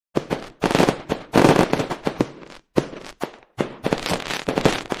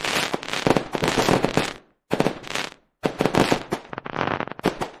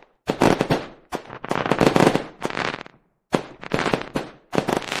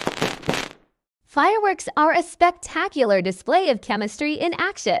Fireworks are a spectacular display of chemistry in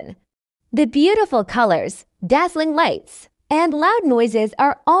action. The beautiful colors, dazzling lights, and loud noises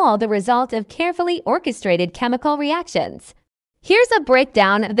are all the result of carefully orchestrated chemical reactions. Here's a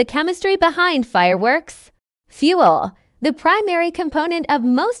breakdown of the chemistry behind fireworks. Fuel. The primary component of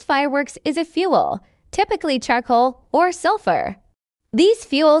most fireworks is a fuel, typically charcoal or sulfur. These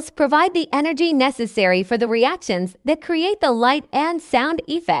fuels provide the energy necessary for the reactions that create the light and sound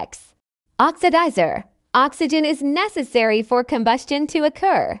effects. Oxidizer. Oxygen is necessary for combustion to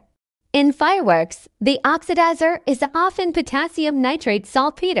occur. In fireworks, the oxidizer is often potassium nitrate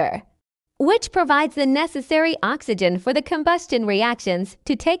saltpeter, which provides the necessary oxygen for the combustion reactions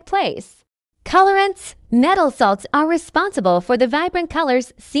to take place. Colorants. Metal salts are responsible for the vibrant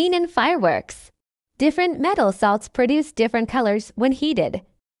colors seen in fireworks. Different metal salts produce different colors when heated.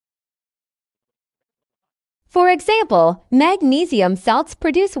 For example, magnesium salts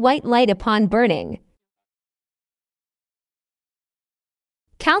produce white light upon burning.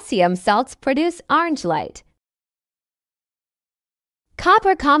 Calcium salts produce orange light.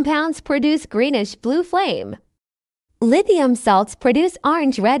 Copper compounds produce greenish-blue flame. Lithium salts produce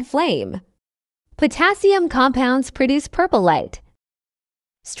orange-red flame. Potassium compounds produce purple light.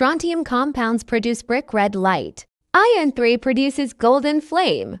 Strontium compounds produce brick-red light. Iron 3 produces golden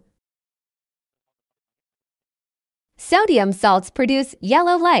flame. Sodium salts produce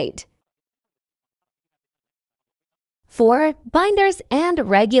yellow light. 4. Binders and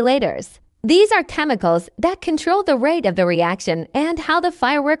regulators. These are chemicals that control the rate of the reaction and how the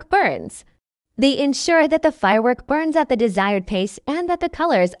firework burns. They ensure that the firework burns at the desired pace and that the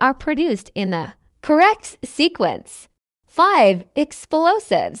colors are produced in the correct sequence. 5.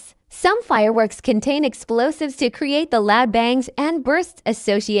 Explosives. Some fireworks contain explosives to create the loud bangs and bursts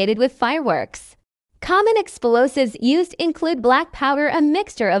associated with fireworks. Common explosives used include black powder, a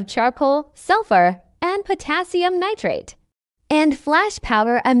mixture of charcoal, sulfur, and potassium nitrate, and flash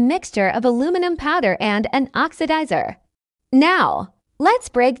powder, a mixture of aluminum powder and an oxidizer. Now, let's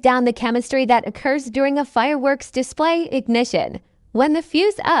break down the chemistry that occurs during a fireworks display ignition. When the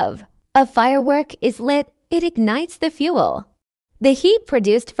fuse of a firework is lit, it ignites the fuel. The heat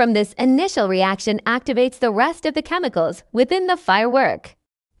produced from this initial reaction activates the rest of the chemicals within the firework.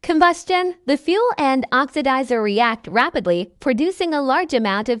 Combustion. The fuel and oxidizer react rapidly, producing a large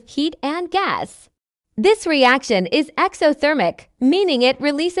amount of heat and gas. This reaction is exothermic, meaning it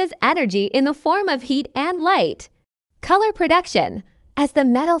releases energy in the form of heat and light. Color production. As the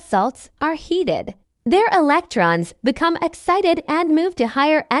metal salts are heated, their electrons become excited and move to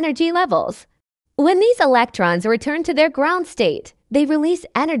higher energy levels. When these electrons return to their ground state, they release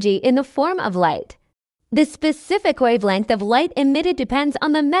energy in the form of light. The specific wavelength of light emitted depends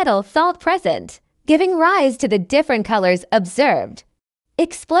on the metal salt present, giving rise to the different colors observed.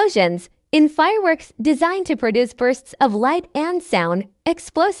 Explosions. In fireworks designed to produce bursts of light and sound,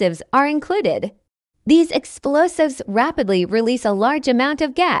 explosives are included. These explosives rapidly release a large amount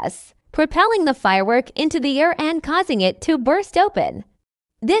of gas, propelling the firework into the air and causing it to burst open.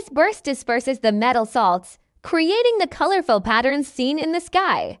 This burst disperses the metal salts, creating the colorful patterns seen in the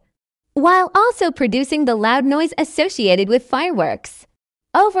sky, while also producing the loud noise associated with fireworks.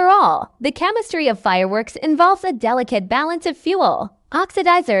 Overall, the chemistry of fireworks involves a delicate balance of fuel,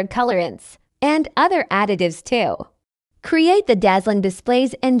 oxidizer, colorants, and other additives to create the dazzling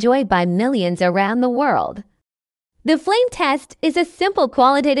displays enjoyed by millions around the world. The flame test is a simple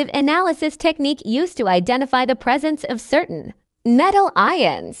qualitative analysis technique used to identify the presence of certain metal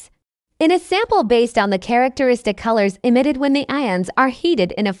ions in a sample based on the characteristic colors emitted when the ions are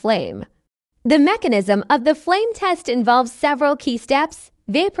heated in a flame. The mechanism of the flame test involves several key steps.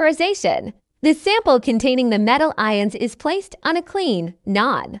 Vaporization. The sample containing the metal ions is placed on a clean,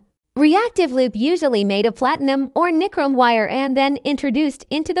 non-reactive loop, usually made of platinum or nichrome wire, and then introduced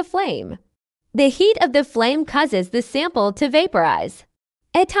into the flame. The heat of the flame causes the sample to vaporize.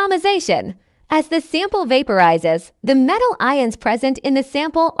 Atomization. As the sample vaporizes, the metal ions present in the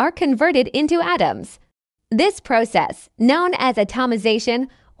sample are converted into atoms. This process, known as atomization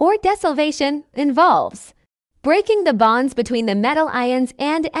or desolvation, involves breaking the bonds between the metal ions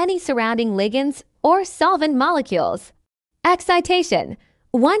and any surrounding ligands or solvent molecules. Excitation.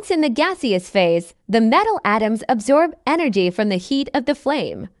 Once in the gaseous phase, the metal atoms absorb energy from the heat of the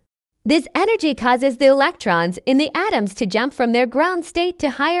flame. This energy causes the electrons in the atoms to jump from their ground state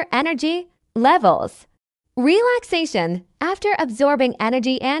to higher energy levels. Relaxation. After absorbing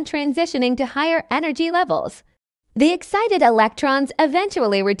energy and transitioning to higher energy levels, the excited electrons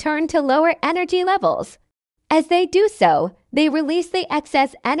eventually return to lower energy levels. As they do so, they release the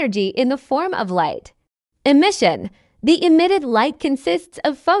excess energy in the form of light. Emission. The emitted light consists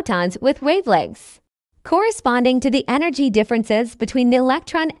of photons with wavelengths corresponding to the energy differences between the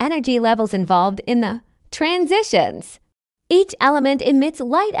electron energy levels involved in the transitions. Each element emits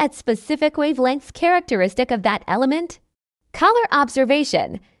light at specific wavelengths characteristic of that element. Color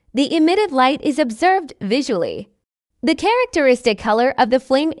observation. The emitted light is observed visually. The characteristic color of the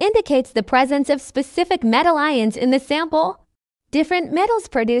flame indicates the presence of specific metal ions in the sample. Different metals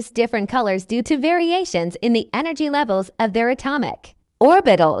produce different colors due to variations in the energy levels of their atomic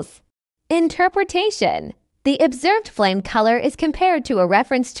orbitals. Interpretation. The observed flame color is compared to a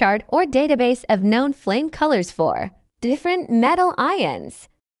reference chart or database of known flame colors for different metal ions.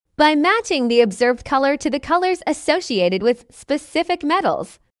 By matching the observed color to the colors associated with specific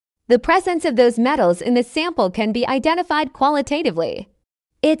metals, the presence of those metals in the sample can be identified qualitatively.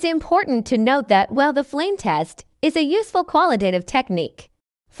 It's important to note that while the flame test is a useful qualitative technique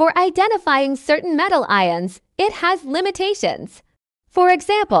for identifying certain metal ions, it has limitations. For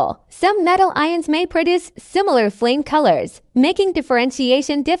example, some metal ions may produce similar flame colors, making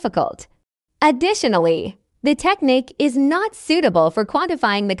differentiation difficult. Additionally, the technique is not suitable for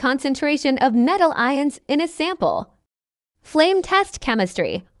quantifying the concentration of metal ions in a sample. Flame test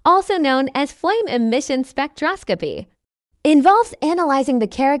chemistry, also known as flame emission spectroscopy, involves analyzing the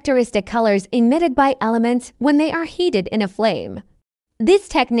characteristic colors emitted by elements when they are heated in a flame. This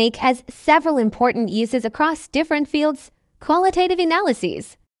technique has several important uses across different fields. Qualitative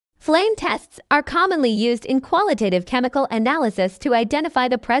analyses. Flame tests are commonly used in qualitative chemical analysis to identify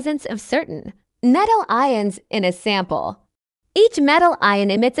the presence of certain metal ions in a sample. Each metal ion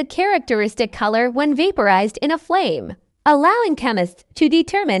emits a characteristic color when vaporized in a flame, allowing chemists to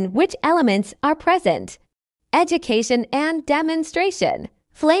determine which elements are present. Education and demonstration.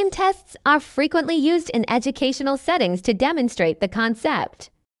 Flame tests are frequently used in educational settings to demonstrate the concept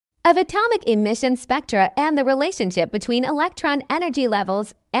of atomic emission spectra and the relationship between electron energy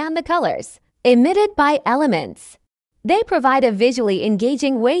levels and the colors emitted by elements. They provide a visually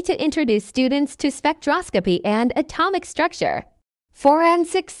engaging way to introduce students to spectroscopy and atomic structure.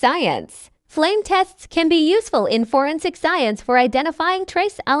 Forensic science. Flame tests can be useful in forensic science for identifying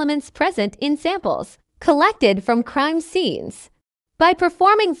trace elements present in samples collected from crime scenes. By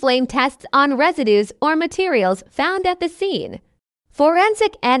performing flame tests on residues or materials found at the scene,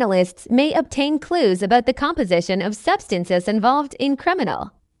 forensic analysts may obtain clues about the composition of substances involved in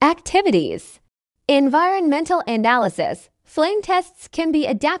criminal activities. Environmental analysis. Flame tests can be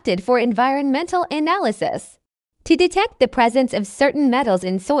adapted for environmental analysis to detect the presence of certain metals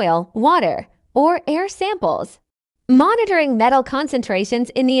in soil, water, or air samples. Monitoring metal concentrations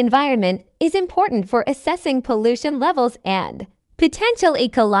in the environment is important for assessing pollution levels and potential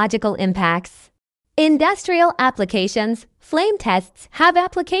ecological impacts. Industrial applications. Flame tests have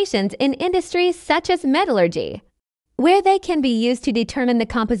applications in industries such as metallurgy, where they can be used to determine the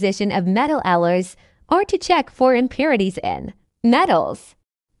composition of metal alloys or to check for impurities in metals.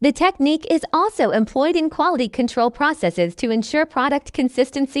 The technique is also employed in quality control processes to ensure product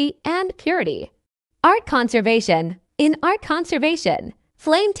consistency and purity. Art conservation. In art conservation,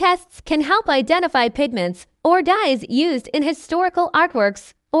 flame tests can help identify pigments or dyes used in historical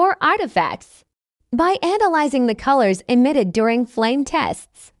artworks or artifacts. By analyzing the colors emitted during flame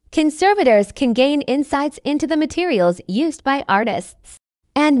tests, conservators can gain insights into the materials used by artists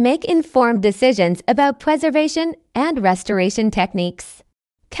and make informed decisions about preservation and restoration techniques.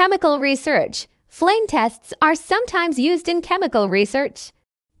 Chemical research. Flame tests are sometimes used in chemical research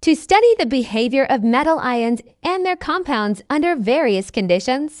to study the behavior of metal ions and their compounds under various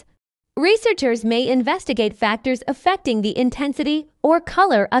conditions. Researchers may investigate factors affecting the intensity or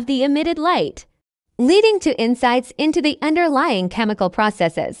color of the emitted light, leading to insights into the underlying chemical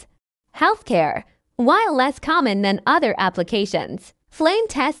processes. Healthcare. While less common than other applications, flame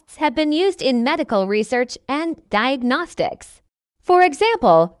tests have been used in medical research and diagnostics. For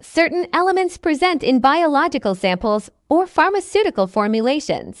example, certain elements present in biological samples or pharmaceutical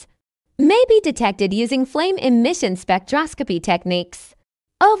formulations may be detected using flame emission spectroscopy techniques.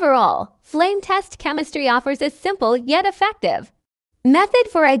 Overall, flame test chemistry offers a simple yet effective method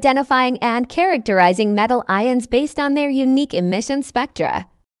for identifying and characterizing metal ions based on their unique emission spectra.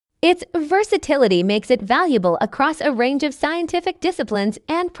 Its versatility makes it valuable across a range of scientific disciplines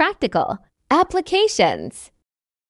and practical applications.